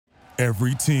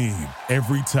Every team,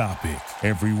 every topic,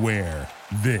 everywhere.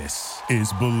 This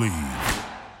is Believe.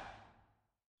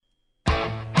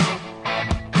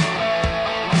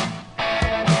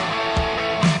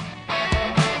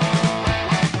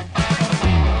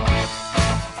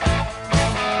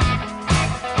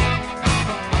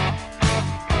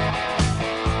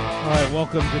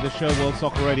 Welcome to the show, World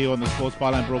Soccer Radio on the Sports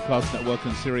Byline Broadcast Network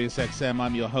and Sirius XM.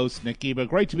 I'm your host, Nick Geber.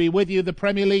 Great to be with you. The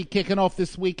Premier League kicking off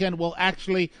this weekend. Well,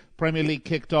 actually, Premier League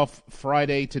kicked off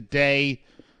Friday today.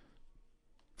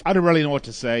 I don't really know what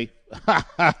to say.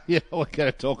 We're going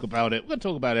to talk about it. We're going to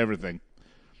talk about everything.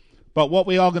 But what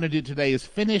we are going to do today is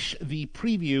finish the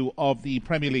preview of the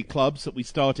Premier League clubs that we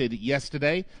started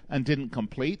yesterday and didn't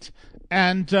complete,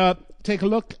 and take a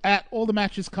look at all the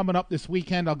matches coming up this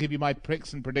weekend. I'll give you my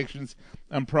picks and predictions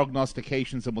and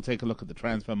prognostications, and we'll take a look at the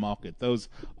transfer market. Those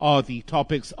are the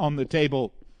topics on the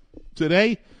table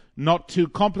today. Not too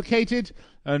complicated,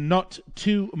 not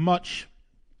too much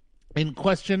in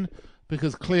question,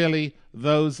 because clearly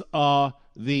those are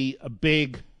the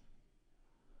big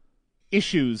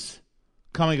issues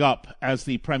coming up as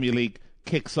the Premier League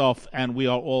kicks off, and we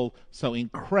are all so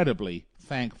incredibly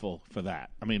thankful for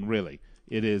that. I mean, really,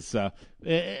 it is,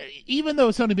 even though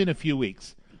it's only been a few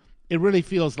weeks, it really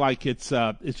feels like it's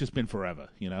just been forever,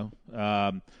 you know.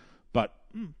 But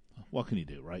what can you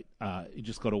do, right? You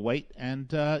just got to wait,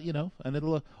 and and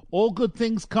it'll all good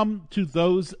things come to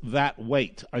those that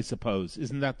wait, I suppose.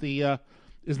 Isn't that the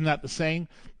saying?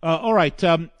 All right.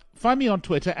 Find me on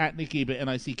Twitter at Nick Geber,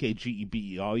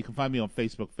 Nickgeber. You can find me on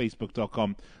Facebook,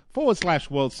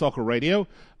 facebook.com/World Soccer Radio.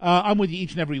 I'm with you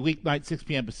each and every weeknight, 6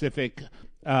 p.m. Pacific,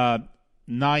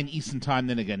 9 Eastern Time,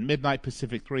 then again, midnight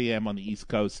Pacific, 3 a.m. on the East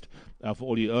Coast, for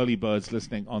all you early birds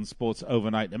listening on Sports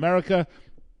Overnight in America.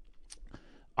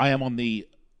 I am on the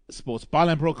Sports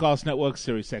Byline Broadcast Network,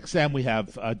 Sirius XM. We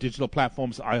have digital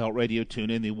platforms, iHeartRadio,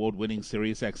 TuneIn, the award-winning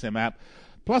Sirius XM app.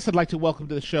 Plus, I'd like to welcome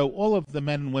to the show all of the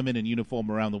men and women in uniform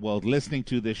around the world listening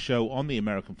to this show on the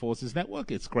American Forces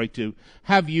Network. It's great to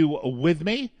have you with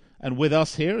me and with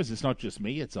us here, as it's not just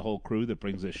me, it's a whole crew that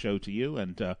brings this show to you,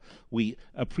 and we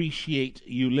appreciate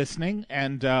you listening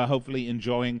and hopefully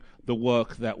enjoying the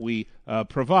work that we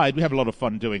provide. We have a lot of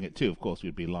fun doing it, too. Of course,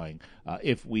 we'd be lying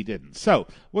if we didn't. So,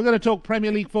 we're going to talk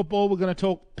Premier League football, we're going to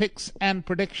talk picks and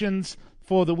predictions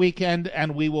for the weekend,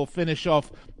 and we will finish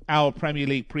off our Premier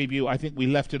League preview. I think we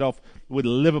left it off with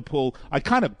Liverpool. I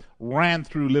kind of ran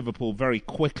through Liverpool very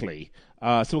quickly.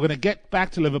 So we're going to get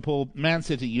back to Liverpool, Man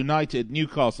City, United,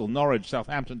 Newcastle, Norwich,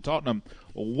 Southampton, Tottenham,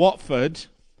 Watford,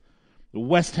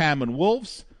 West Ham and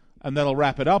Wolves, and that'll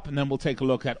wrap it up, and then we'll take a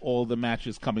look at all the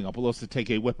matches coming up. We'll also take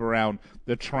a whip around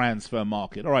the transfer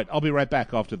market. All right, I'll be right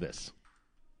back after this.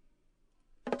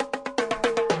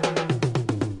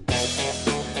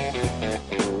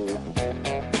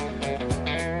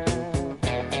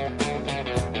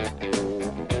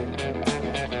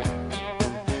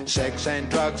 Sex and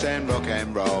drugs and rock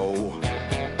and roll.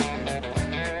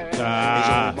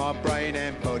 My brain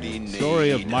and body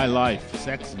story of my life.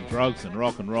 Sex and drugs and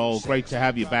rock and roll. Great to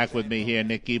have you back with me here,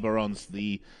 Nick Geber, on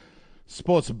the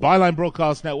Sports Byline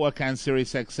Broadcast Network and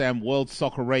Sirius XM World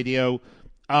Soccer Radio.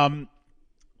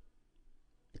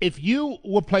 If you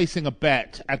were placing a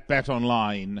bet at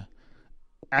BetOnline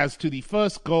as to the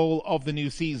first goal of the new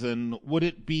season, would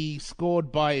it be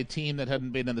scored by a team that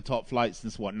hadn't been in the top flight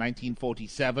since,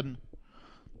 1947?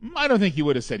 I don't think you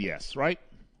would have said yes, right?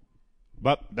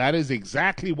 But that is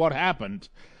exactly what happened.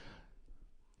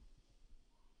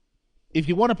 If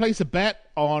you want to place a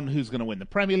bet on who's going to win the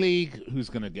Premier League, who's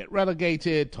going to get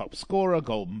relegated, top scorer,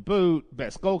 golden boot,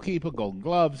 best goalkeeper, golden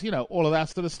gloves, all of that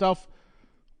sort of stuff,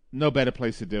 no better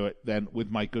place to do it than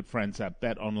with my good friends at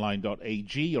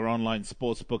BetOnline.ag, your online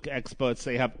sportsbook experts.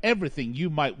 They have everything you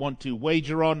might want to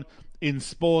wager on in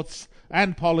sports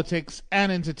and politics and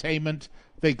entertainment.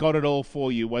 They got it all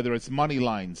for you, whether it's money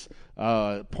lines,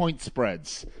 point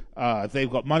spreads. They've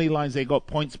got money lines, they've got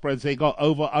point spreads, they've got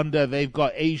over-under, they've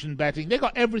got Asian betting. They've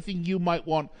got everything you might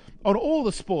want on all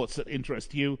the sports that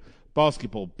interest you.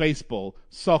 Basketball, baseball,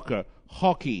 soccer,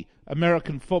 hockey,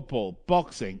 American football,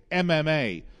 boxing,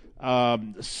 MMA,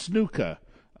 snooker,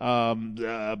 I don't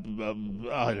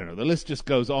know, the list just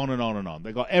goes on and on and on.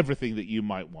 They got everything that you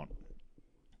might want.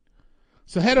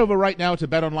 So head over right now to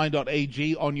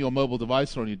betonline.ag on your mobile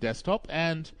device or on your desktop,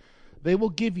 and they will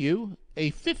give you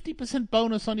a 50%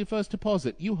 bonus on your first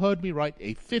deposit. You heard me right,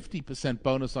 a 50%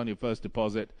 bonus on your first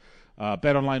deposit.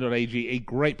 BetOnline.ag, a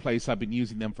great place. I've been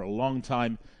using them for a long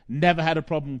time. Never had a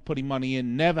problem putting money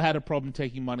in, never had a problem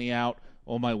taking money out.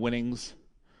 All my winnings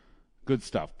Good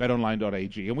stuff.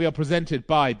 BetOnline.ag. And we are presented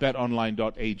by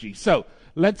BetOnline.ag. So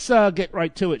let's get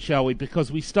right to it, shall we?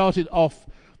 Because we started off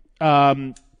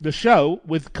the show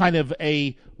with kind of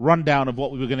a rundown of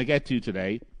what we were going to get to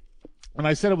today. And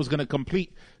I said I was going to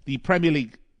complete the Premier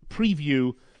League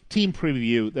team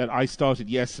preview that I started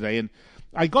yesterday. And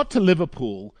I got to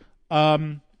Liverpool,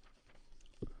 but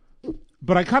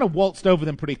I kind of waltzed over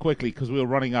them pretty quickly because we were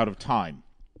running out of time.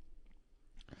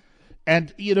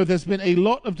 And, there's been a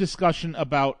lot of discussion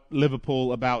about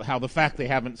Liverpool, about how the fact they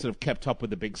haven't sort of kept up with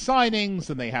the big signings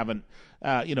and they haven't,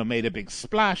 made a big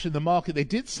splash in the market. They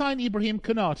did sign Ibrahim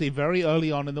Konate very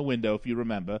early on in the window, if you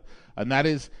remember, and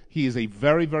he is a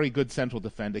very, very good central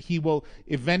defender. He will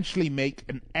eventually make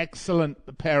an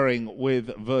excellent pairing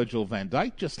with Virgil van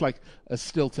Dijk, just like a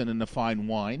Stilton and a fine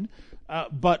wine.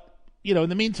 But in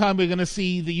the meantime, we're going to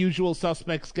see the usual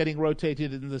suspects getting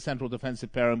rotated in the central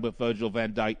defensive pairing with Virgil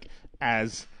van Dijk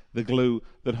as the glue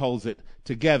that holds it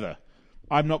together.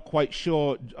 I'm not quite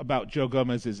sure about Joe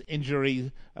Gomez's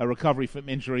recovery from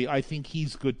injury. I think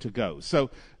he's good to go. So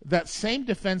that same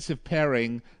defensive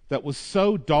pairing that was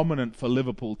so dominant for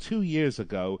Liverpool 2 years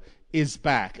ago is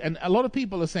back. And a lot of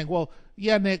people are saying, well,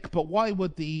 yeah, Nick, but why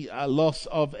would the loss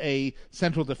of a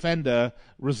central defender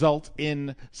result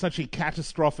in such a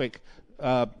catastrophic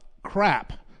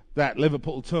crap that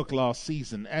Liverpool took last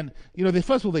season? And,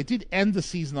 first of all, they did end the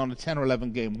season on a 10 or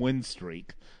 11 game win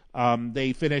streak.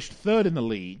 They finished third in the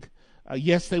league.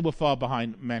 Yes, they were far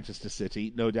behind Manchester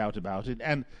City, no doubt about it,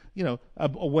 and,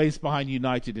 a ways behind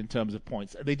United in terms of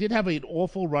points. They did have an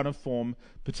awful run of form,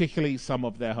 particularly some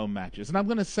of their home matches. And I'm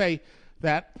going to say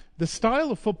that the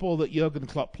style of football that Jurgen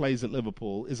Klopp plays at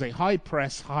Liverpool is a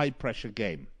high-press, high-pressure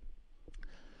game.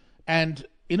 And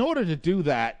in order to do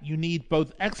that, you need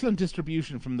both excellent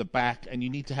distribution from the back and you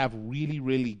need to have really,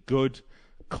 really good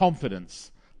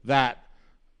confidence that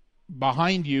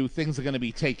behind you, things are going to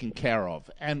be taken care of.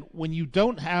 And when you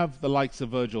don't have the likes of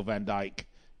Virgil van Dijk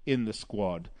in the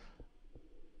squad,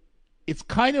 it's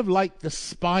kind of like the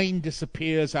spine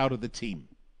disappears out of the team.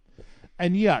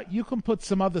 And yeah, you can put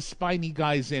some other spiny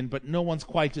guys in, but no one's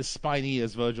quite as spiny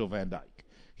as Virgil van Dijk.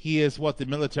 He is what the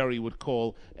military would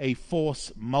call a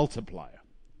force multiplier.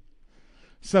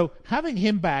 So having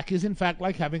him back is in fact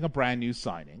like having a brand new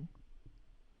signing.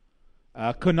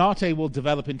 Konate will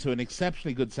develop into an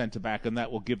exceptionally good centre-back, and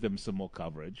that will give them some more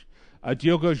coverage.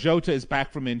 Diogo Jota is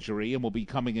back from injury and will be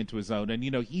coming into his own. And,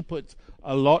 he puts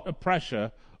a lot of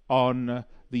pressure on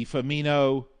the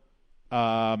Firmino,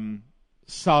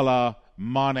 Salah,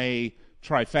 Mane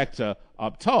trifecta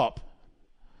up top.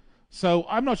 So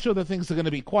I'm not sure that things are going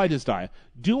to be quite as dire.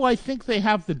 Do I think they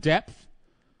have the depth?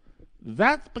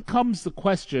 That becomes the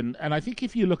question, and I think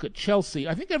if you look at Chelsea,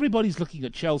 I think everybody's looking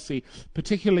at Chelsea,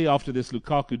 particularly after this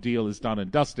Lukaku deal is done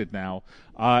and dusted now,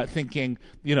 thinking,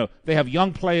 they have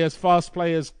young players, fast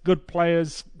players, good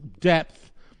players,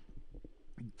 depth,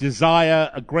 desire,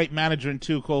 a great manager in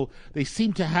Tuchel. They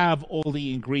seem to have all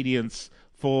the ingredients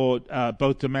for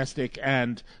both domestic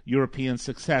and European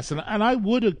success, and I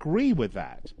would agree with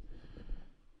that.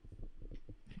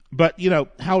 But,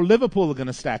 how Liverpool are going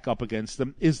to stack up against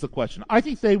them is the question. I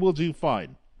think they will do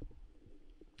fine.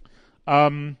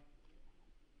 I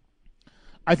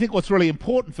think what's really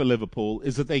important for Liverpool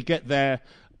is that they get their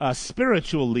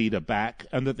spiritual leader back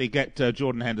and that they get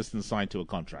Jordan Henderson signed to a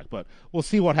contract. But we'll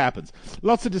see what happens.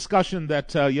 Lots of discussion that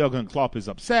Jurgen Klopp is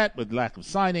upset with lack of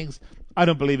signings. I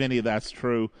don't believe any of that's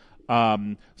true.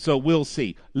 So we'll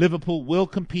see. Liverpool will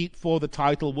compete for the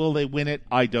title. Will they win it?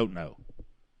 I don't know.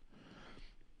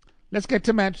 Let's get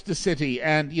to Manchester City,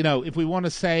 and, if we want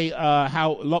to say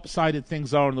how lopsided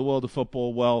things are in the world of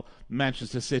football, well,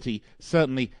 Manchester City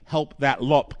certainly helped that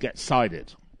lop get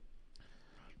sided.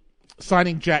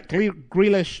 Signing Jack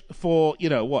Grealish for,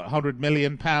 £100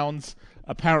 million.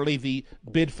 Apparently the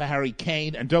bid for Harry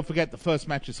Kane, and don't forget the first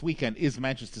match this weekend is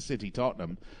Manchester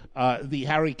City-Tottenham. The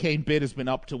Harry Kane bid has been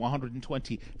up to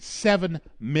 £127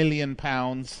 million.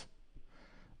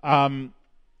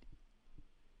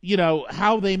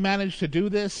 How they manage to do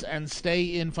this and stay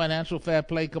in financial fair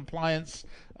play compliance,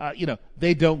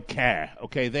 they don't care,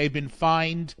 okay? They've been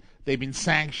fined, they've been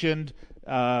sanctioned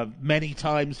many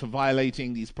times for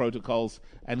violating these protocols,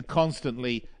 and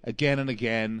constantly, again and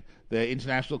again, the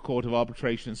International Court of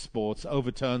Arbitration in Sports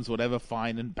overturns whatever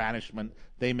fine and banishment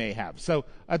they may have. So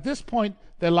at this point,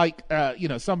 they're like,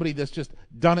 somebody that's just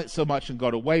done it so much and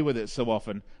got away with it so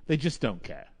often, they just don't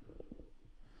care.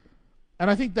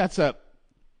 And I think that's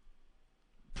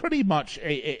pretty much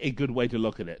a good way to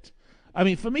look at it. I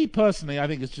mean, for me personally, I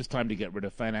think it's just time to get rid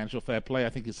of financial fair play. I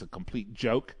think it's a complete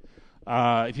joke.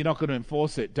 If you're not going to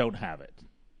enforce it, don't have it.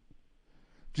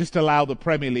 just allow the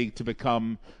Premier League to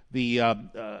become the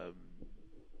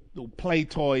play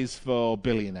toys for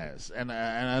billionaires,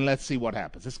 and let's see what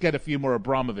happens. Let's get a few more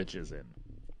Abramoviches in.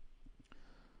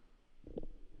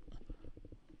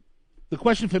 The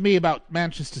question for me about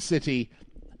Manchester City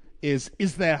is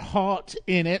there heart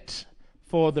in it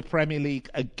for the Premier League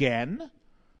again?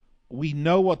 We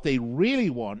know what they really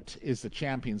want is the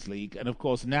Champions League, and of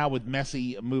course now with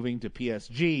Messi moving to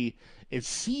PSG, it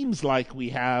seems like we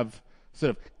have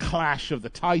sort of clash of the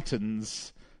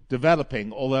titans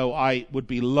developing, although I would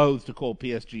be loath to call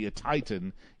PSG a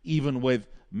titan, even with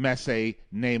Messi,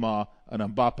 Neymar, and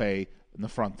Mbappe in the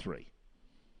front three.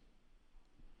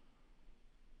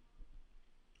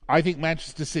 I think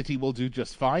Manchester City will do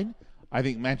just fine. I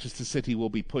think Manchester City will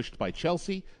be pushed by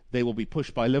Chelsea. They will be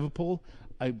pushed by Liverpool.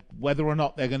 Whether or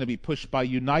not they're going to be pushed by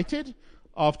United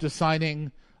after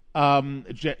signing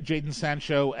Jadon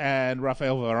Sancho and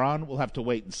Rafael Varane, we'll have to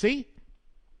wait and see.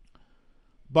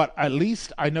 But at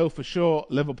least I know for sure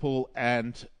Liverpool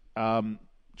and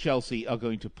Chelsea are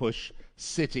going to push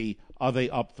City. Are they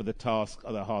up for the task?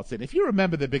 Are their hearts in? If you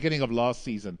remember the beginning of last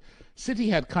season, City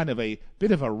had kind of a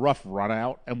bit of a rough run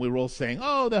out, and we were all saying,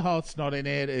 oh, their heart's not in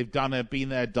it. They've done it, been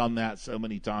there, done that so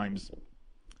many times.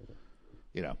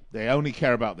 You know, they only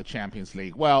care about the Champions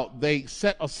League. Well, they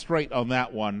set us straight on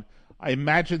that one. I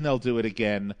imagine they'll do it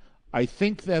again. I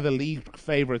think they're the league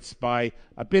favorites by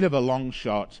a bit of a long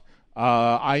shot.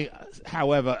 I,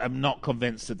 however, am not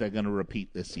convinced that they're going to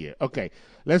repeat this year. Okay,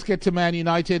 let's get to Man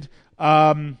United.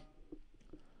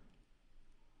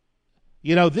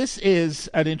 You know, this is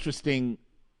an interesting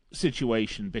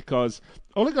situation because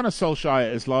Ole Gunnar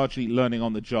Solskjaer is largely learning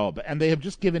on the job, and they have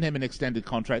just given him an extended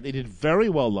contract. They did very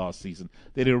well last season.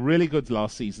 They did really good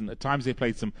last season. At times they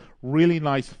played some really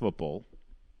nice football.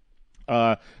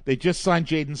 They just signed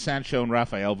Jadon Sancho and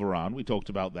Rafael Varane. We talked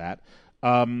about that.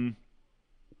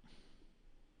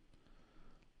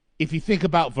 If you think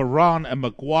about Varane and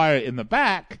Maguire in the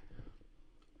back,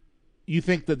 you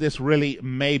think that this really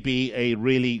may be a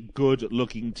really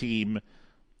good-looking team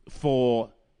for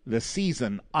the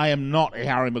season. I am not a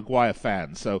Harry Maguire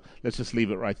fan, so let's just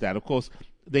leave it right there. Of course,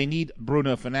 they need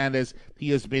Bruno Fernandes.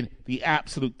 He has been the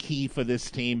absolute key for this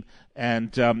team,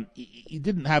 and he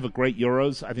didn't have a great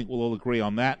Euros. I think we'll all agree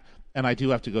on that. And I do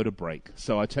have to go to break.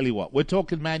 So I tell you what, we're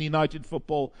talking Man United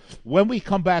football. When we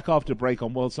come back after break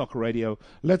on World Soccer Radio,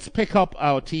 let's pick up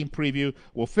our team preview.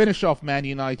 We'll finish off Man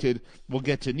United. We'll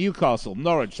get to Newcastle,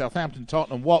 Norwich, Southampton,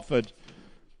 Tottenham, Watford,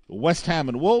 West Ham,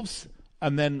 and Wolves.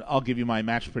 And then I'll give you my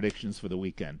match predictions for the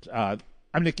weekend. I'm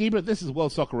Nick Ebert. This is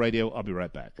World Soccer Radio. I'll be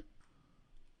right back.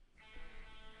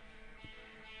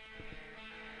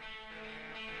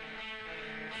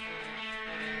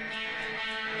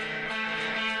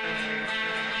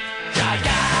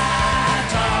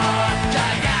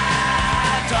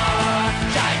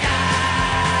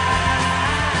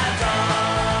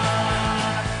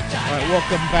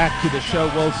 Welcome back to the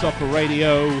show, World Soccer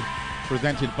Radio,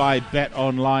 presented by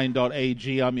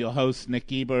BetOnline.ag. I'm your host,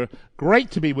 Nick Eber.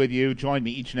 Great to be with you. Join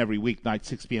me each and every weeknight,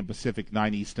 6 p.m. Pacific,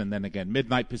 9 Eastern, then again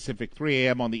midnight Pacific, 3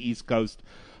 a.m. on the East Coast.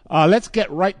 Let's get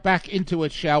right back into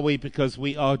it, shall we, because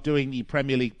we are doing the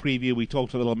Premier League preview. We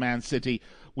talked a little Man City.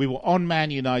 We were on Man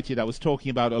United. I was talking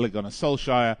about Ole Gunnar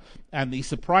Solskjaer and the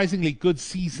surprisingly good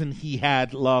season he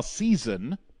had last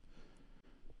season,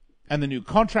 and the new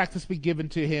contract that's been given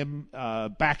to him,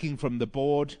 backing from the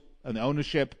board and the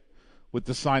ownership with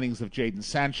the signings of Jadon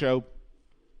Sancho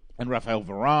and Rafael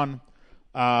Varane.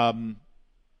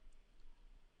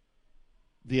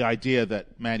 The idea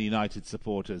that Man United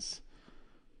supporters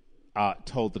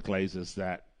told the Glazers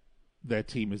that their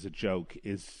team is a joke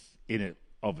is in it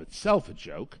of itself a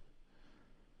joke.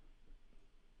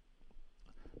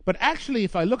 But actually,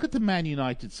 if I look at the Man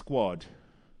United squad,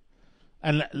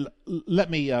 and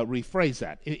let me rephrase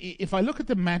that. If I look at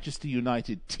the Manchester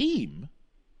United team,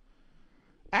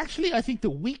 actually I think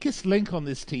the weakest link on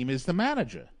this team is the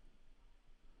manager.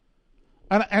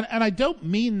 And I don't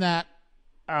mean that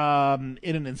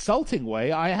in an insulting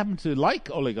way. I happen to like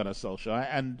Ole Gunnar Solskjaer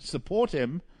and support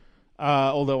him,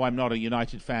 although I'm not a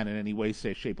United fan in any way,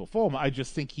 shape, or form. I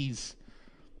just think he's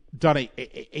done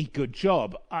a good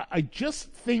job. I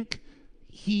just think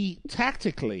he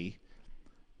tactically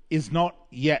is not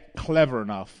yet clever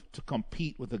enough to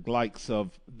compete with the likes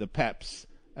of the Peps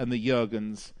and the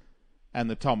Jurgens and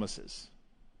the Thomases,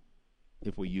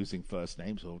 if we're using first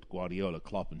names, or Guardiola,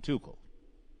 Klopp, and Tuchel.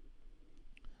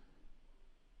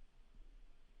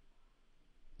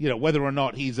 You know, whether or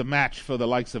not he's a match for the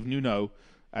likes of Nuno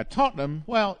at Tottenham,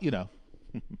 well, you know,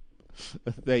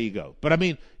 There you go. But I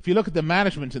mean, if you look at the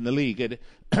management in the league,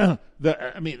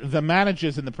 the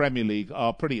managers in the Premier League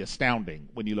are pretty astounding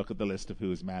when you look at the list of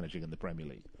who is managing in the Premier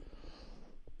League.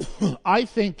 I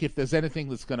think if there's anything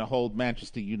that's going to hold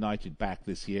Manchester United back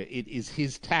this year, it is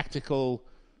his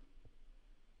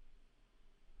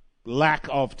lack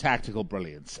of tactical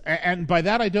brilliance. And by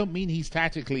that I don't mean he's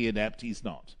tactically inept. He's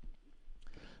not.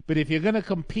 But if you're going to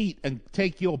compete and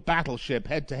take your battleship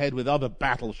head-to-head with other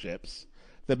battleships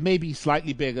that may be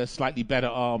slightly bigger, slightly better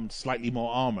armed, slightly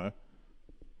more armor,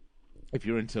 if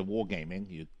you're into wargaming,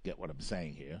 you get what I'm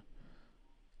saying here,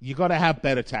 you got to have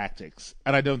better tactics,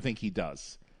 and I don't think he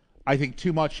does. I think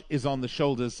too much is on the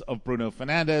shoulders of Bruno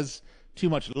Fernandes. Too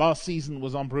much last season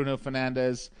was on Bruno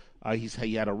Fernandes.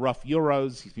 He had a rough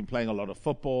Euros. He's been playing a lot of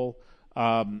football.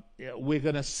 We're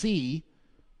going to see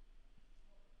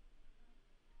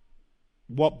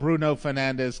what Bruno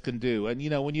Fernandes can do. And,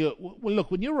 when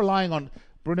you're relying on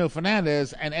Bruno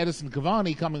Fernandes and Edison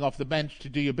Cavani coming off the bench to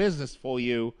do your business for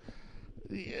you,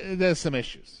 there's some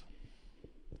issues.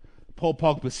 Paul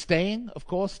Pogba's staying, of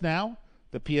course, now.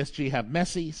 The PSG have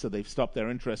Messi, so they've stopped their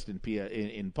interest in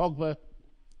Pogba.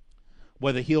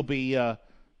 Whether he'll be the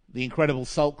incredible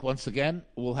sulk once again,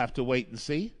 we'll have to wait and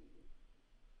see.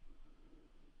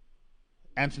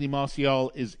 Anthony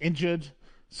Martial is injured.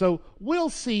 So we'll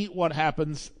see what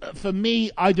happens. For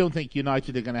me, I don't think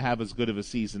United are going to have as good of a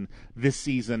season this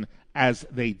season as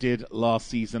they did last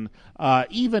season.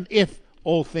 Even if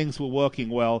all things were working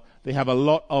well, they have a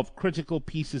lot of critical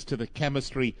pieces to the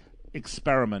chemistry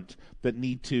experiment that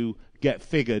need to get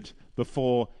figured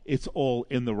before it's all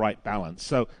in the right balance.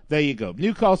 So there you go.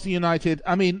 Newcastle United,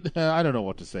 I don't know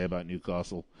what to say about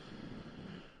Newcastle.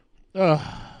 The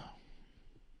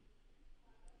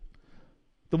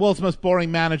world's most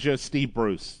boring manager, Steve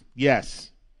Bruce.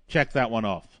 Yes, check that one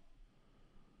off.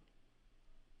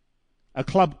 A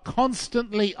club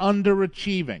constantly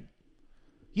underachieving.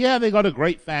 Yeah, they got a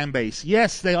great fan base.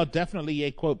 Yes, they are definitely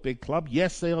a, quote, big club.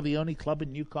 Yes, they are the only club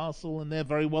in Newcastle, and they're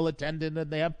very well attended,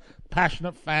 and they have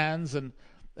passionate fans, and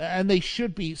they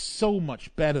should be so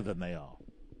much better than they are.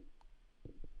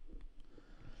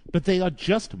 But they are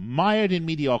just mired in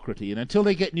mediocrity, and until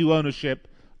they get new ownership,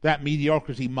 that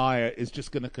mediocrity mire is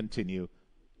just going to continue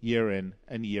year in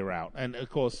and year out. And, of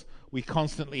course, we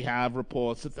constantly have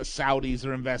reports that the Saudis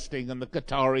are investing and the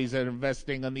Qataris are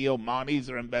investing and the Omanis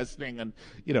are investing. And,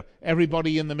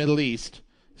 everybody in the Middle East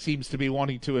seems to be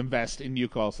wanting to invest in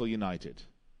Newcastle United.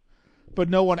 But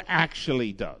no one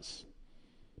actually does.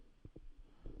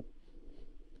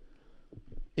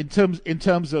 In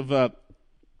terms of the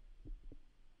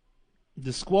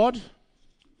squad,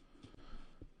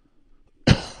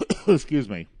 excuse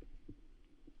me.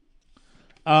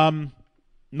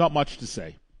 Not much to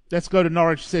say. Let's go to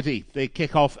Norwich City. They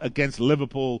kick off against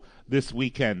Liverpool this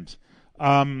weekend.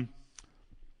 This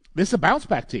is a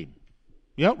bounce-back team.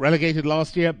 Relegated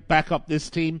last year, back up this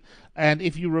team. And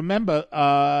if you remember,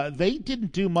 they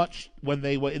didn't do much when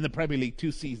they were in the Premier League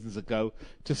 2 seasons ago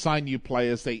to sign new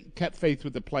players. They kept faith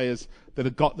with the players that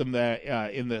had got them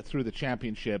there through the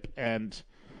Championship. And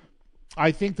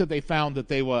I think that they found that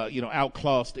they were,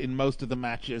 outclassed in most of the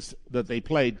matches that they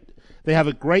played. They have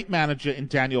a great manager in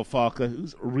Daniel Farke,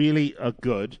 who's really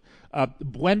good.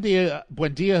 Buendia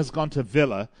has gone to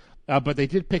Villa, but they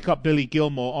did pick up Billy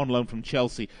Gilmore on loan from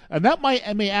Chelsea. And that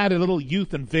may add a little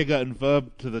youth and vigor and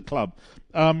verve to the club.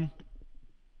 Are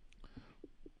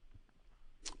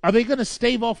they going to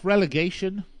stave off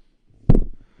relegation?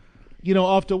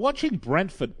 After watching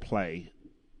Brentford play,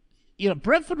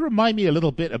 Brentford remind me a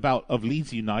little bit of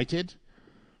Leeds United.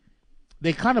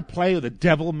 They kind of play with a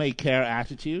devil-may-care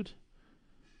attitude.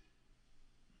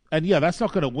 And, that's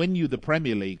not going to win you the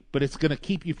Premier League, but it's going to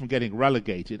keep you from getting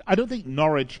relegated. I don't think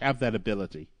Norwich have that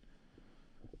ability.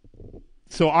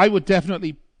 So I would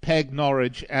definitely peg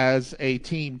Norwich as a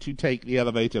team to take the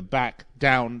elevator back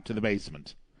down to the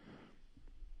basement.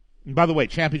 And by the way,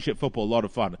 Championship football, a lot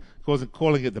of fun. Of course,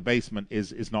 calling it the basement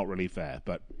is not really fair,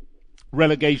 but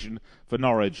relegation for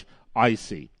Norwich, I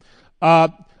see.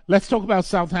 Let's talk about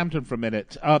Southampton for a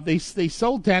minute. They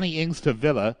sold Danny Ings to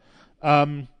Villa.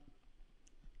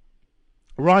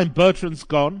 Ryan Bertrand's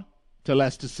gone to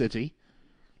Leicester City.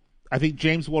 I think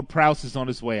James Ward-Prowse is on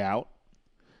his way out.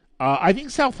 I think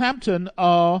Southampton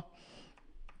are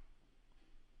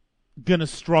going to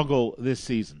struggle this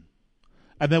season.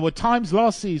 And there were times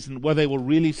last season where they were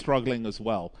really struggling as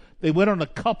well. They went on a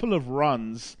couple of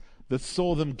runs that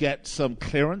saw them get some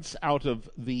clearance out of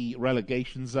the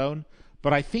relegation zone.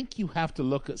 But I think you have to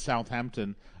look at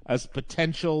Southampton as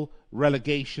potential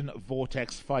relegation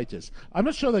vortex fighters. I'm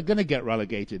not sure they're going to get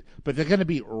relegated, but they're going to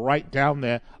be right down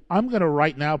there. I'm going to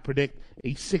right now predict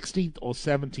a 16th or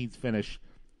 17th finish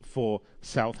for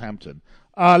Southampton.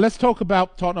 Let's talk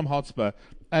about Tottenham Hotspur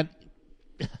and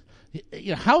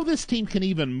how this team can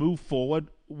even move forward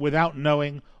without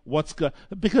knowing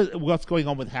because what's going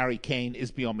on with Harry Kane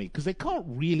is beyond me, because they can't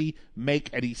really make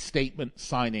any statement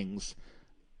signings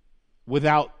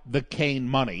without the Kane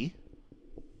money.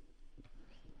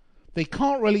 They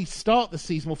can't really start the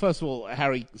season. Well, first of all,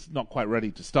 Harry's not quite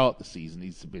ready to start the season.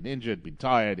 He's been injured, been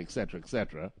tired, etc.,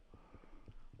 etc.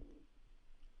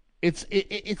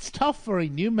 It's tough for a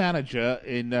new manager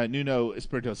in Nuno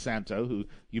Espirito Santo, who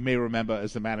you may remember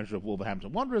as the manager of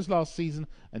Wolverhampton Wanderers last season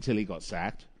until he got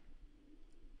sacked.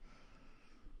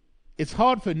 It's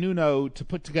hard for Nuno to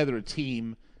put together a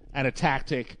team and a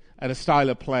tactic and a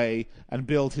style of play and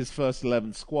build his first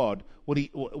 11 squad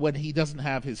when he doesn't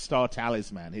have his star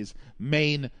talisman, his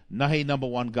main number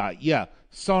one guy. Yeah,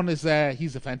 Son is there.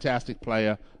 He's a fantastic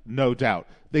player, no doubt.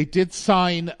 They did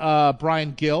sign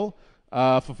Brian Gill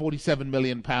for £47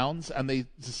 million, and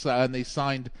they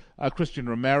signed Christian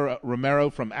Romero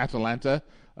from Atalanta.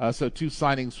 So 2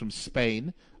 signings from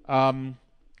Spain.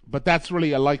 But that's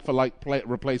really a like-for-like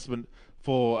replacement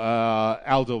for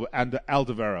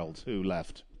Alderweireld, who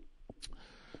left.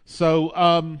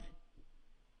 So,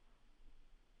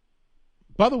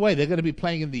 by the way, they're going to be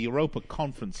playing in the Europa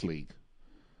Conference League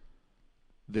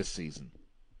this season.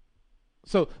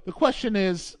 So the question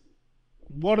is,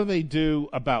 what do they do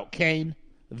about Kane?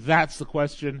 That's the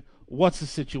question. What's the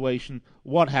situation?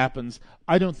 What happens?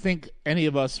 I don't think any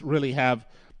of us really have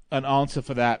an answer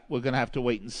for that. We're going to have to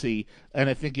wait and see. And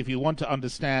I think if you want to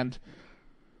understand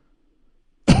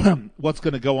what's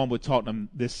going to go on with Tottenham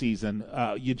this season,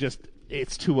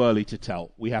 it's too early to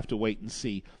tell. We have to wait and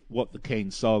see what the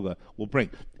Kane saga will bring.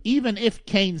 Even if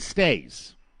Kane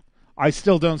stays, I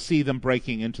still don't see them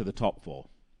breaking into the top 4.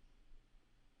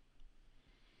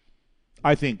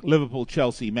 I think Liverpool,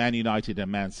 Chelsea, Man United,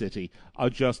 and Man City are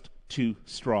just too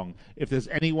strong. If there's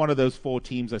any one of those 4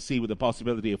 teams I see with the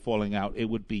possibility of falling out, it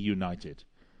would be United.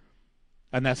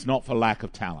 And that's not for lack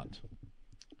of talent.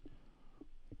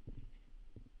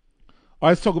 All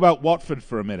right, let's talk about Watford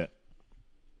for a minute.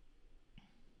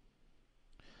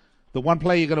 The one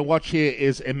player you're going to watch here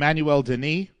is Emmanuel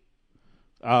Denis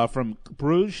from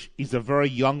Bruges. He's a very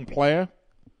young player.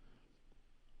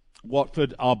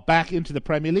 Watford are back into the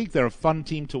Premier League. They're a fun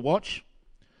team to watch.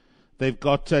 They've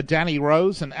got Danny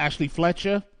Rose and Ashley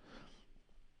Fletcher.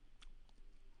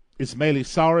 Ismaili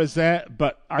Sarr is there,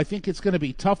 but I think it's going to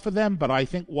be tough for them, but I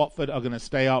think Watford are going to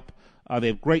stay up. They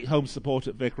have great home support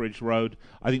at Vicarage Road.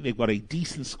 I think they've got a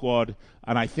decent squad,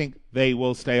 and I think they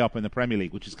will stay up in the Premier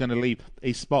League, which is going to leave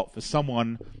a spot for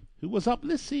someone who was up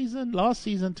last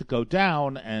season, to go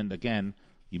down. And again,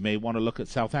 you may want to look at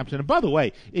Southampton. And by the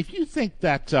way, if you think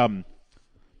that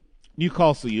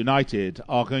Newcastle United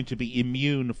are going to be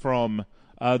immune from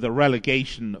the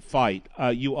relegation fight,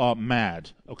 you are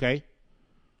mad, okay?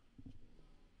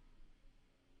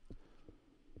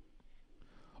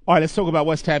 All right, let's talk about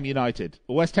West Ham United.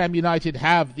 West Ham United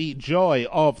have the joy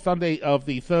of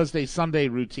the Thursday-Sunday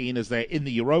routine as they're in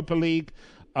the Europa League.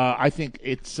 I think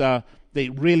they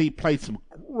really played some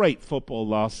great football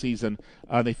last season.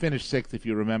 They finished 6th, if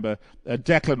you remember.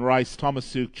 Declan Rice,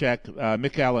 Thomas Souček,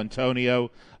 Mikel Antonio.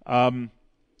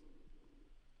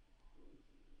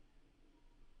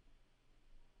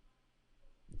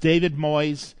 David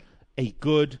Moyes, a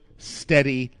good,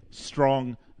 steady,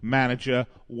 strong manager.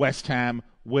 West Ham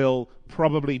will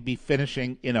probably be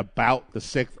finishing in about the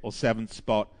 6th or 7th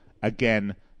spot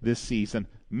again this season.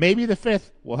 Maybe the 5th,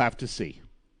 we'll have to see.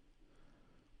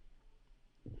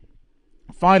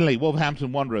 Finally,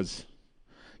 Wolverhampton Wanderers.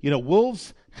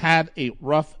 Wolves had a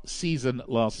rough season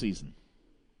last season.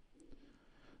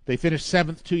 They finished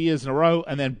 7th 2 years in a row,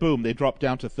 and then boom, they dropped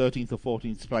down to 13th or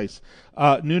 14th place.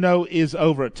 Nuno is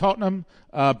over at Tottenham.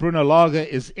 Bruno Lage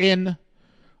is in.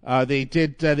 They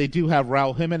do have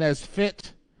Raul Jimenez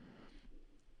fit,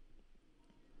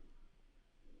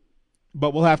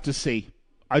 but we'll have to see.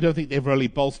 I don't think they've really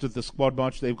bolstered the squad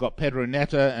much. They've got Pedro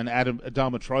Neto and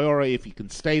Adama Traore if he can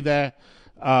stay there.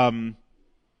 I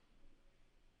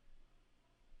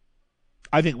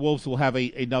think Wolves will have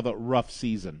another rough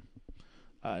season.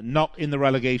 Not in the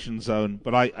relegation zone,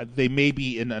 but they may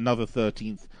be in another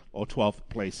 13th or 12th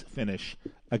place finish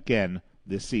again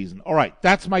this season. All right,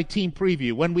 that's my team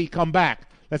preview. When we come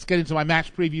back, let's get into my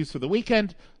match previews for the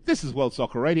weekend. This is World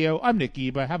Soccer Radio. I'm Nick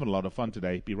Geber, having a lot of fun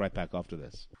today. Be right back after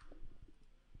this.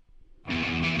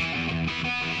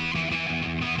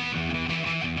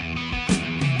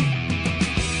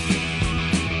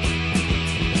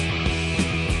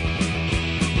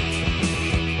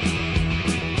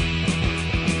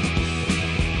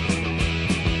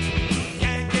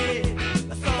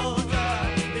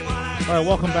 All right,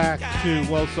 welcome back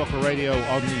to World Soccer Radio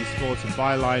on the Sports and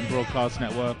Byline Broadcast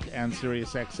Network and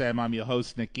Sirius XM. I'm your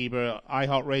host, Nick Geber.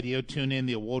 iHeartRadio, tune in,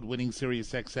 the award-winning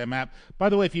Sirius XM app. By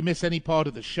the way, if you miss any part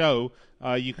of the show,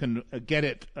 you can get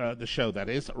it, the show that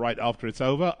is, right after it's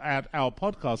over, at our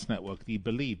podcast network, the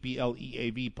Believe,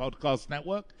 B-L-E-A-V Podcast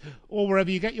Network, or wherever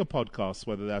you get your podcasts,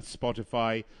 whether that's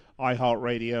Spotify,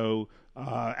 iHeartRadio,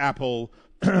 Apple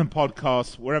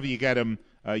Podcasts, wherever you get them,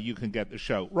 you can get the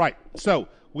show. Right, so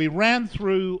we ran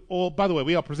through all. By the way,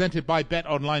 we are presented by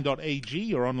BetOnline.ag,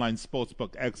 your online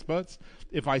sportsbook experts.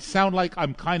 If I sound like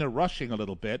I'm kind of rushing a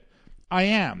little bit, I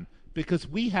am, because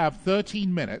we have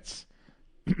 13 minutes,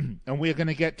 and we're going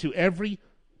to get to every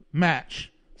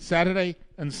match, Saturday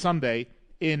and Sunday,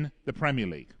 in the Premier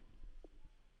League.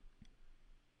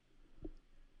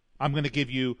 I'm going to give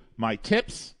you my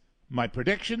tips, my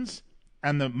predictions,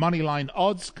 and the moneyline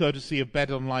odds, courtesy of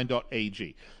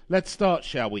BetOnline.ag. Let's start,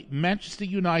 shall we? Manchester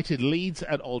United leads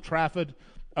at Old Trafford.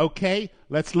 Okay,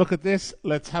 let's look at this.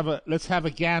 Let's have a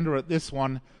gander at this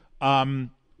one. The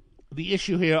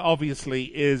issue here, obviously,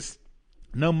 is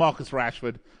no Marcus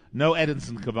Rashford, no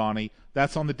Edinson Cavani.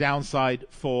 That's on the downside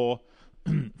for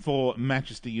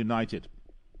Manchester United.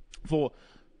 For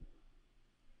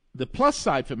the plus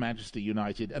side for Manchester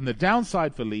United and the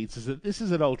downside for Leeds is that this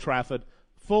is at Old Trafford.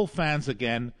 Full fans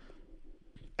again,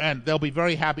 and they'll be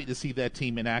very happy to see their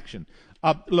team in action.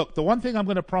 Look, the one thing I'm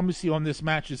going to promise you on this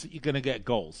match is that you're going to get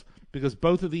goals, because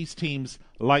both of these teams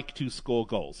like to score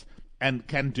goals and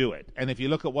can do it. And if you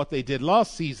look at what they did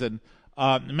last season,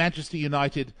 Manchester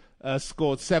United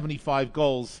scored 75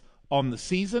 goals on the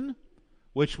season,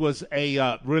 which was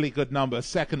a really good number,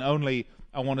 second only,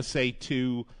 I want to say,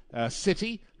 to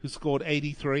City, who scored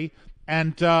 83.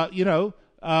 And,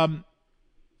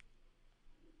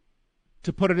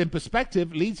 to put it in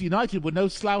perspective, Leeds United were no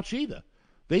slouch either.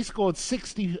 They scored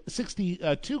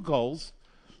 62 goals,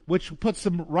 which puts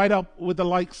them right up with the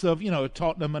likes of,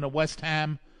 Tottenham and a West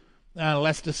Ham,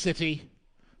 Leicester City,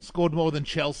 scored more than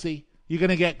Chelsea. You're going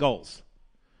to get goals.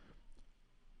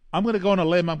 I'm going to go on a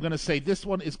limb. I'm going to say this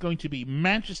one is going to be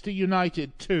Manchester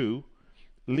United 2,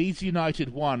 Leeds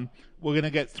United 1. We're going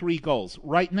to get 3 goals.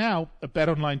 Right now, at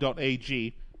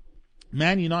BetOnline.ag,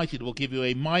 Man United will give you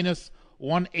a minus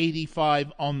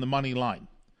 185 on the money line.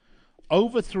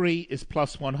 Over 3 is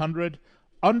plus 100.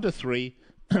 Under 3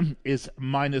 is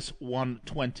minus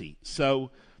 120.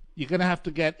 So you're going to have to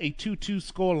get a 2-2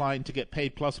 score line to get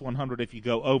paid plus 100 if you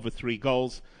go over 3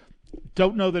 goals.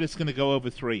 Don't know that it's going to go over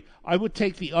 3. I would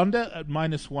take the under at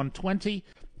minus 120,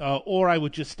 or I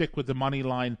would just stick with the money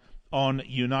line on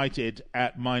United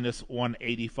at minus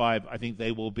 185. I think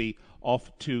they will be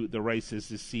off to the races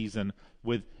this season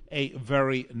with a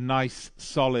very nice,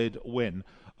 solid win.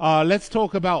 Let's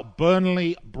talk about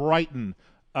Burnley-Brighton.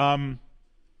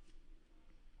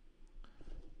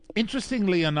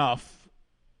 Interestingly enough,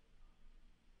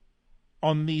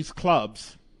 on these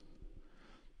clubs,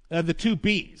 the two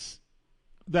Bs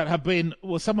that have been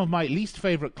some of my least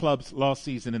favorite clubs last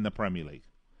season in the Premier League.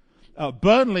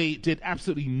 Burnley did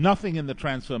absolutely nothing in the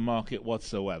transfer market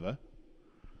whatsoever.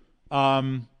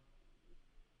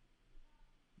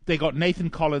 They got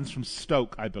Nathan Collins from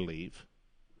Stoke, I believe.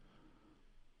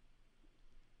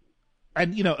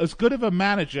 And, as good of a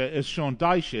manager as Sean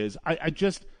Dyche is, I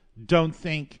just don't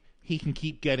think he can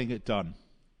keep getting it done.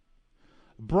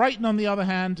 Brighton, on the other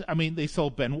hand, they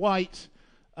sold Ben White.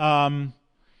 I'm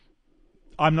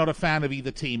not a fan of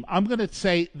either team. I'm going to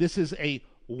say this is a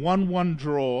 1-1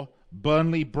 draw,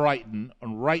 Burnley-Brighton.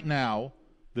 And right now,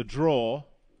 the draw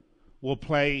will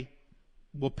pay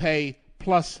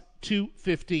plus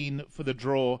 215 for the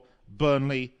draw,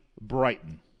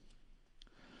 Burnley-Brighton.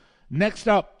 Next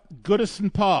up,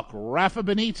 Goodison Park, Rafa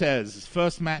Benitez,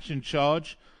 first match in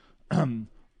charge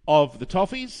of the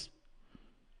Toffees.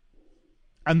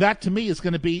 And that, to me, is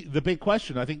going to be the big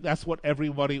question. I think that's what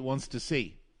everybody wants to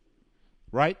see.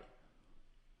 Right?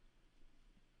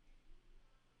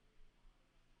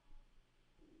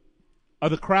 Are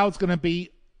the crowds going to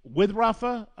be with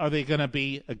Rafa? Are they going to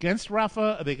be against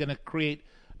Rafa? Are they going to create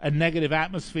a negative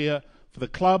atmosphere for the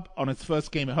club on its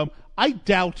first game at home? I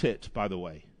doubt it, by the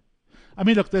way.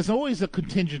 Look, there's always a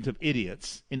contingent of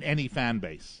idiots in any fan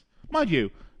base. Mind you,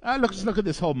 just look at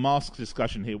this whole mask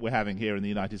discussion here we're having here in the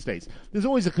United States. There's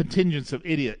always a contingent of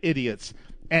idiots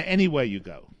anywhere you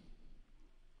go.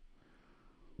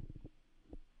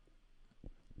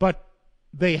 But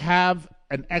they have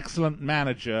an excellent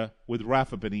manager with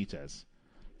Rafa Benitez.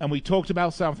 And we talked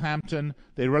about Southampton.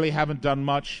 They really haven't done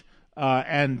much.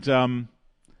 I'm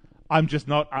just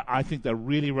not. I think they're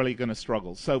really, really going to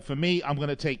struggle. So for me, I'm going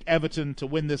to take Everton to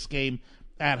win this game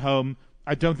at home.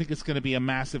 I don't think it's going to be a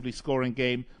massively scoring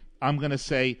game. I'm going to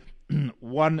say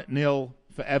 1-0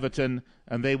 for Everton,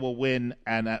 and they will win.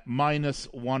 And at minus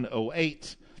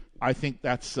 108, I think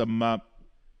that's some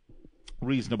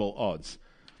reasonable odds.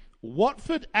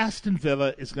 Watford Aston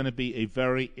Villa is going to be a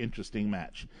very interesting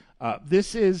match.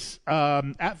 This is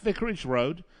at Vicarage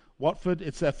Road. Watford,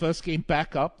 it's their first game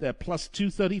back up. They're plus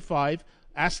 235.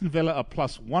 Aston Villa are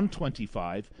plus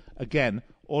 125. Again,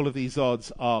 all of these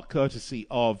odds are courtesy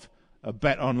of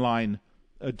BetOnline.ag.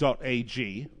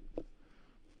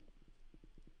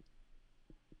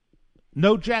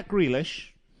 No Jack Grealish,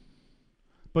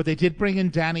 but they did bring in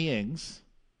Danny Ings.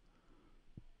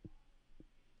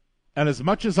 And as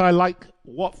much as I like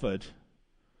Watford,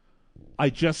 I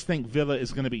just think Villa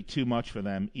is going to be too much for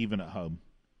them, even at home.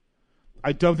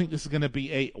 I don't think this is going to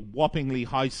be a whoppingly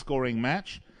high-scoring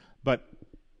match, but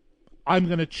I'm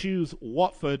going to choose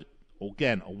Watford,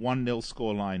 again, a 1-0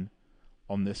 scoreline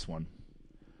on this one.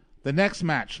 The next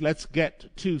match, let's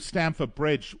get to Stamford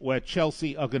Bridge, where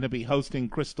Chelsea are going to be hosting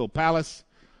Crystal Palace.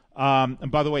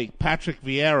 And by the way, Patrick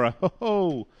Vieira,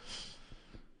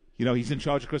 he's in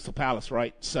charge of Crystal Palace,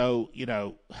 right? So,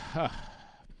 you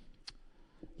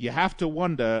have to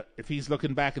wonder if he's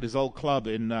looking back at his old club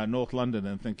in North London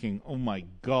and thinking, oh my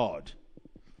God.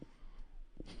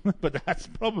 But that's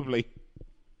probably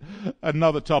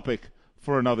another topic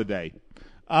for another day.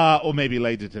 Or maybe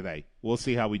later today. We'll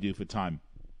see how we do for time.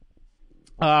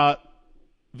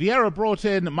 Vieira brought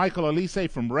in Michael Olise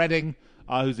from Reading,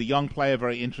 who's a young player,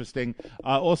 very interesting.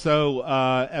 Also,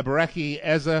 Ebereki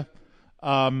Eze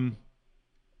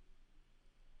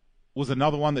was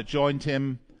another one that joined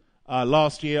him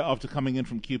last year after coming in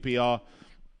from QPR.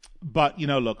 But,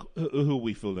 look, who are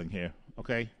we fooling here,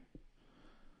 okay?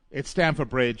 It's Stamford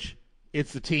Bridge.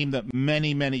 It's the team that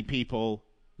many, many people,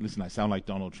 listen, I sound like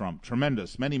Donald Trump,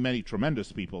 many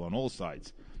tremendous people on all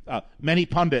sides. Many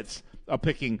pundits are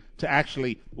picking to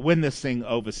actually win this thing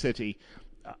over City.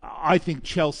 I think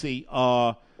Chelsea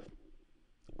are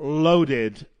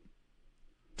loaded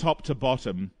top to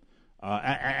bottom.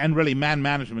 And really, man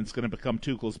management is going to become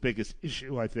Tuchel's biggest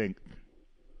issue, I think.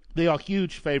 They are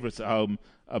huge favorites at home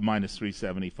of minus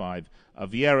 375.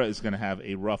 Vieira is going to have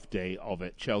a rough day of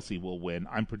it. Chelsea will win.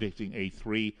 I'm predicting a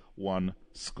 3-1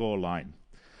 scoreline.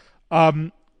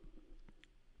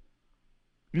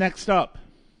 Next up,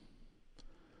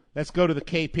 let's go to the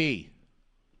KP,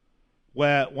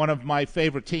 where one of my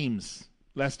favorite teams,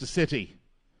 Leicester City.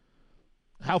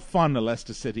 How fun are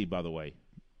Leicester City, by the way?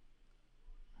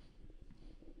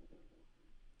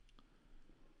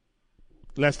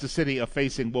 Leicester City are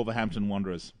facing Wolverhampton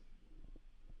Wanderers.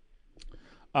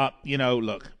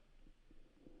 Look.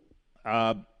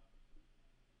 I'm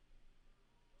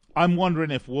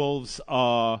wondering if Wolves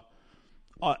are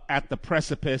at the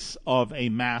precipice of a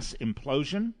mass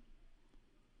implosion.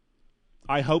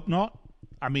 I hope not.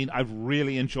 I mean, I've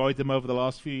really enjoyed them over the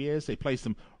last few years. They play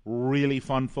some really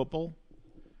fun football.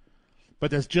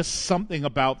 But there's just something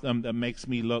about them that makes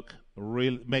me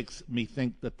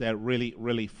think that they're really,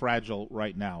 really fragile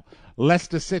right now.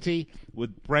 Leicester City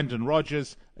with Brendan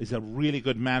Rodgers is a really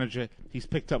good manager. He's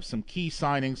picked up some key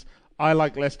signings. I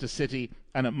like Leicester City,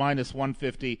 and at minus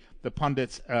 150, the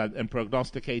pundits and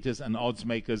prognosticators and odds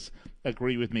makers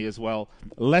agree with me as well.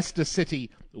 Leicester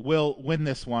City will win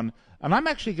this one, and I'm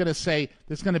actually going to say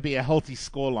there's going to be a healthy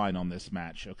scoreline on this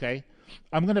match, okay?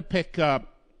 I'm going to pick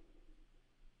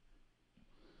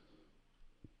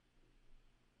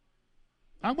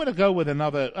I'm going to go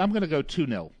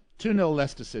 2-0. 2-0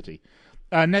 Leicester City.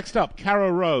 Next up, Carrow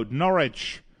Road,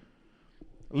 Norwich,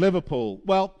 Liverpool.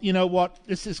 Well, you know what?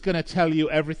 This is going to tell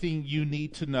you everything you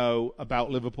need to know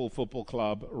about Liverpool Football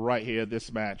Club right here,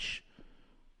 this match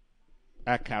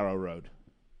at Carrow Road.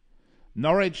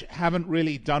 Norwich haven't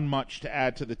really done much to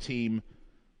add to the team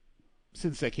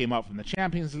since they came up from the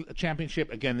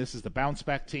Championship. Again, this is the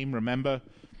bounce-back team, remember.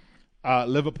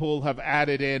 Liverpool have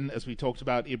added in, as we talked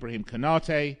about, Ibrahim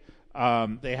Konate.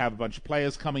 They have a bunch of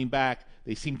players coming back.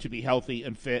 They seem to be healthy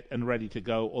and fit and ready to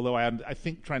go, although I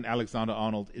think Trent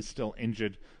Alexander-Arnold is still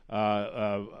injured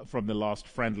from the last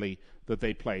friendly that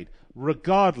they played.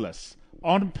 Regardless,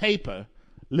 on paper,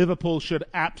 Liverpool should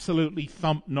absolutely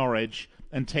thump Norwich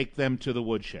and take them to the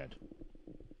woodshed.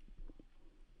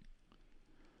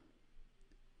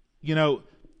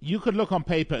 You could look on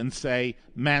paper and say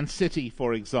Man City,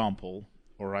 for example,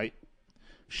 all right,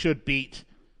 should beat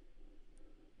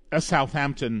a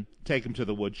Southampton, take them to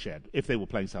the woodshed, if they were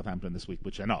playing Southampton this week,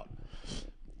 which they're not.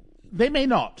 They may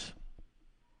not,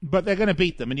 but they're going to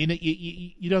beat them, and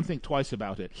you don't think twice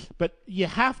about it. But you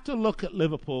have to look at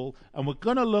Liverpool, and we're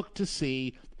going to look to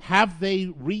see, have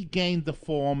they regained the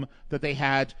form that they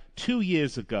had 2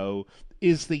 years ago?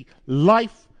 Is the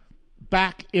life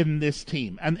back in this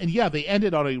team. And yeah, they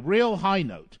ended on a real high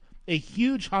note, a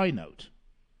huge high note.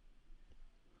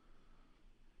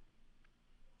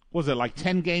 Was it like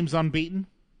 10 games unbeaten?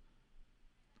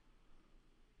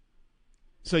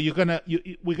 So you're gonna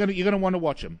want to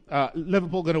watch them.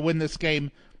 Liverpool going to win this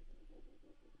game.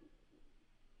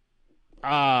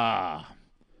 3-0.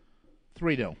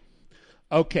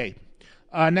 Okay.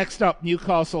 Next up,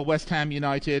 Newcastle, West Ham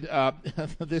United.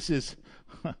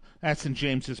 That's in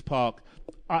James's Park.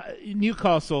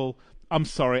 Newcastle, I'm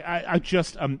sorry.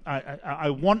 I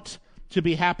want to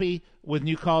be happy with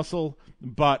Newcastle,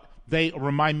 but they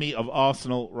remind me of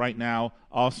Arsenal right now.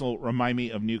 Arsenal remind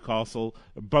me of Newcastle.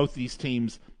 Both these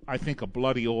teams, I think, are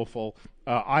bloody awful.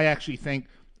 I actually think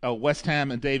West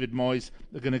Ham and David Moyes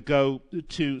are going to go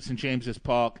to St. James's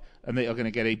Park, and they are going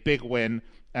to get a big win.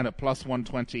 And at plus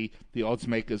 120, the odds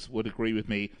makers would agree with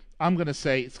me. I'm going to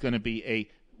say it's going to be a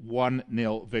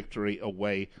 1-0 victory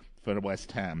away for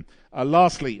West Ham.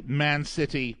 Lastly, Man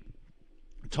City,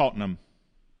 Tottenham.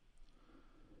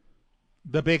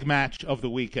 The big match of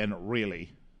the weekend, really,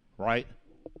 right?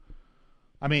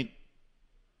 I mean,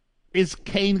 is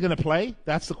Kane going to play?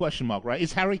 That's the question mark, right?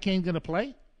 Is Harry Kane going to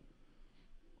play?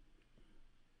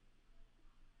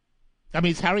 I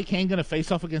mean, is Harry Kane going to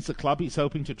face off against the club he's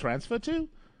hoping to transfer to?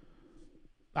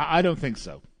 I don't think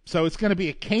so. So it's going to be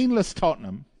a Kane-less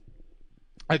Tottenham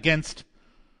against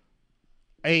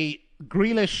a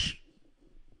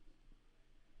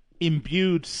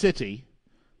Grealish-imbued City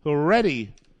who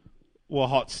already were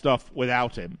hot stuff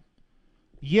without him.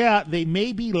 Yeah, they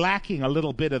may be lacking a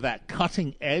little bit of that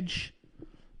cutting edge,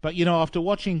 but, you know, after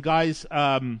watching guys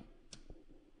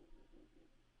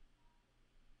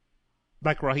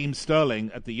like Raheem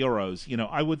Sterling at the Euros, you know,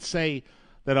 I would say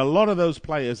that a lot of those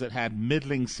players that had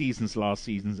middling seasons last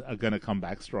season are going to come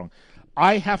back strong.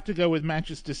 I have to go with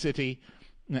Manchester City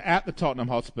at the Tottenham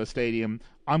Hotspur Stadium.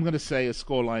 I'm going to say a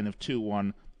scoreline of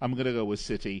 2-1. I'm going to go with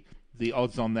City. The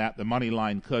odds on that, the money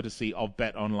line, courtesy of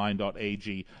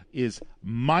BetOnline.ag, is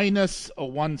minus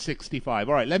 165.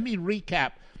 All right, let me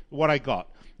recap what I got.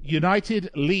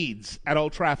 United leads at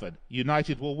Old Trafford.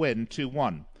 United will win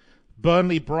 2-1.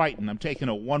 Burnley-Brighton, I'm taking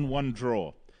a 1-1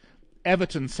 draw.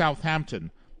 Everton-Southampton,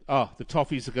 the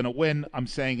Toffees are going to win. I'm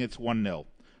saying it's 1-0.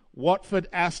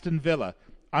 Watford-Aston Villa,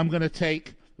 I'm going to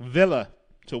take Villa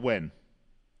to win.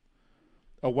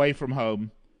 Away from home,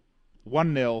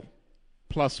 1-0,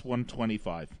 plus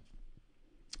 125.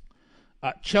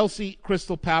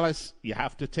 Chelsea-Crystal Palace, you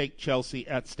have to take Chelsea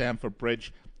at Stamford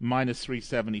Bridge, minus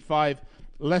 375.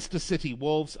 Leicester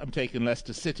City-Wolves, I'm taking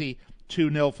Leicester City,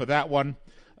 2-0 for that one.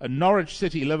 Norwich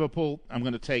City-Liverpool, I'm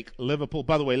going to take Liverpool.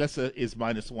 By the way, Leicester is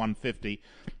minus 150.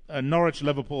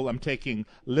 Norwich-Liverpool, I'm taking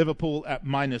Liverpool at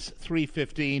minus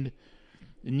 315.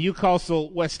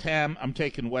 Newcastle-West Ham, I'm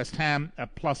taking West Ham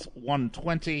at plus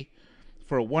 120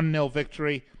 for a 1-0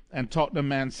 victory. And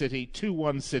Tottenham-Man City,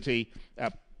 2-1 City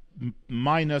at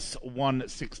minus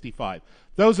 165.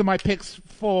 Those are my picks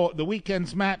for the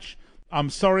weekend's match.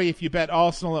 I'm sorry if you bet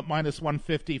Arsenal at minus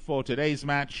 150 for today's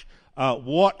match.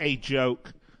 What a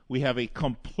joke. We have a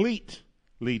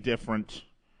completely different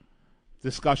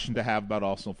discussion to have about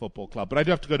Arsenal Football Club. But I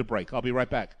do have to go to break. I'll be right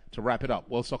back to wrap it up.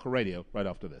 World Soccer Radio right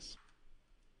after this.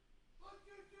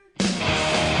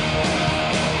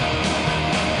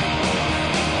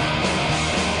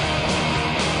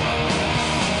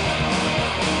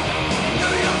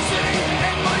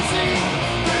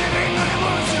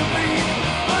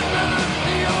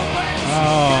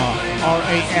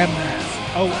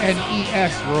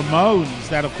 R-A-M-O-N-E-S, Ramones.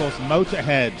 That, of course,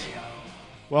 Motorhead.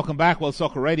 Welcome back, World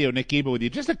Soccer Radio. Nick Eber with you.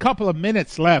 Just a couple of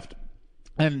minutes left.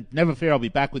 And never fear, I'll be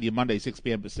back with you Monday, 6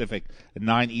 p.m. Pacific, at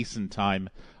 9 Eastern Time.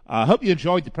 I hope you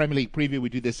enjoyed the Premier League preview. We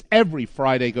do this every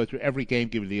Friday, go through every game,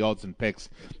 give you the odds and picks,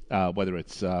 whether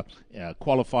it's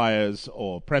qualifiers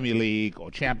or Premier League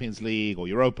or Champions League or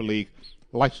Europa League.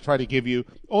 I like to try to give you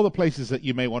all the places that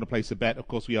you may want to place a bet. Of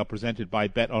course, we are presented by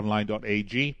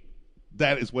BetOnline.ag.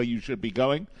 That is where you should be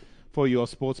going for your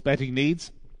sports betting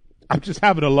needs. I'm just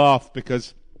having a laugh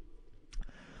because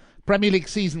Premier League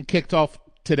season kicked off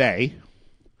today.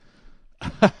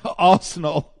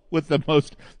 Arsenal with the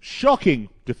most shocking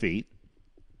defeat.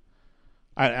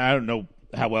 I don't know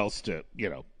how else to,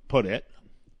 put it.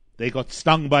 They got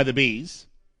stung by the bees.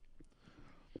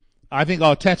 I think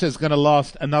Arteta's going to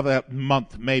last another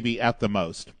month, maybe at the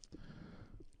most.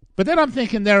 But then I'm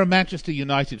thinking there are Manchester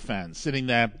United fans sitting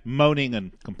there moaning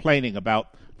and complaining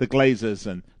about the Glazers,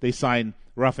 and they sign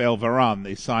Rafael Varane,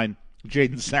 they sign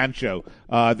Jadon Sancho,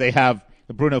 they have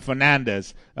Bruno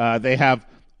Fernandes, they have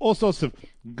all sorts of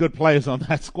good players on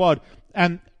that squad.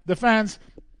 And the fans,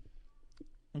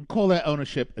 and call their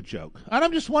ownership a joke. And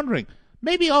I'm just wondering,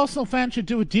 maybe Arsenal fans should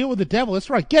do a deal with the devil. That's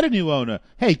right, get a new owner.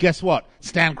 Hey, guess what?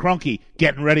 Stan Kroenke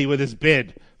getting ready with his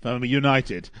bid from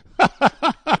United.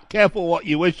 Careful what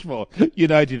you wish for,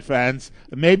 United fans.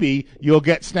 Maybe you'll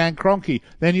get Stan Kroenke.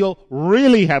 Then you'll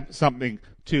really have something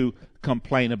to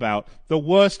complain about. The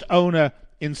worst owner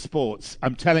in sports.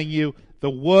 I'm telling you, the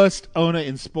worst owner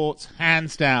in sports,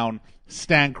 hands down,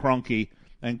 Stan Kroenke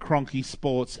and Kroenke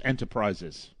Sports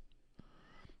Enterprises.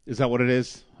 Is that what it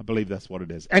is? I believe that's what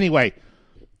it is. Anyway,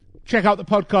 check out the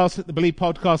podcast at the Believe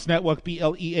Podcast Network,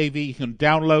 BLEAV. You can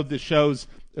download the shows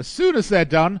as soon as they're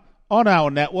done on our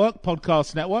network,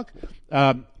 podcast network,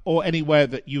 or anywhere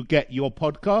that you get your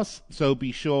podcasts. So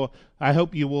be sure, I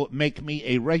hope you will make me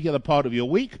a regular part of your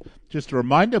week. Just a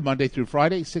reminder, Monday through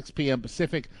Friday, 6 p.m.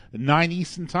 Pacific, 9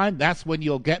 Eastern Time. That's when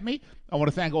you'll get me. I want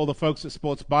to thank all the folks at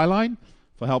Sports Byline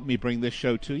for helping me bring this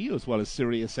show to you, as well as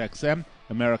Sirius XM,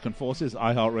 American Forces,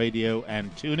 iHeartRadio,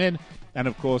 and TuneIn. And,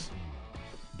 of course,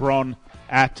 Bron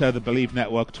at the Believe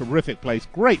Network. Terrific place.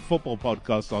 Great football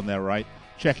podcast on there, right?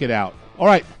 Check it out. All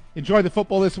right. Enjoy the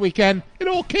football this weekend. It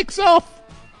all kicks off.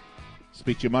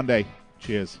 Speak to you Monday.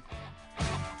 Cheers.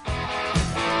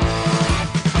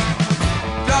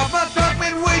 Drop my truck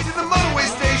midway to the motorway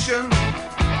station.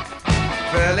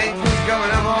 Fairly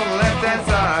going up on the left-hand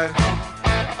side.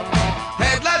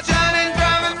 Headlight shining,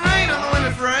 driving rain on the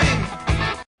window frame.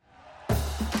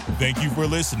 Thank you for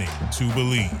listening to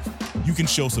Believe. You can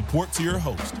show support to your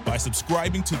host by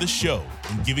subscribing to the show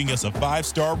and giving us a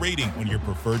 5-star rating on your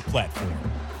preferred platform.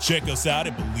 Check us out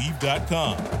at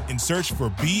Believe.com and search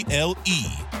for BLEAV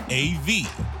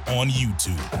on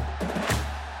YouTube.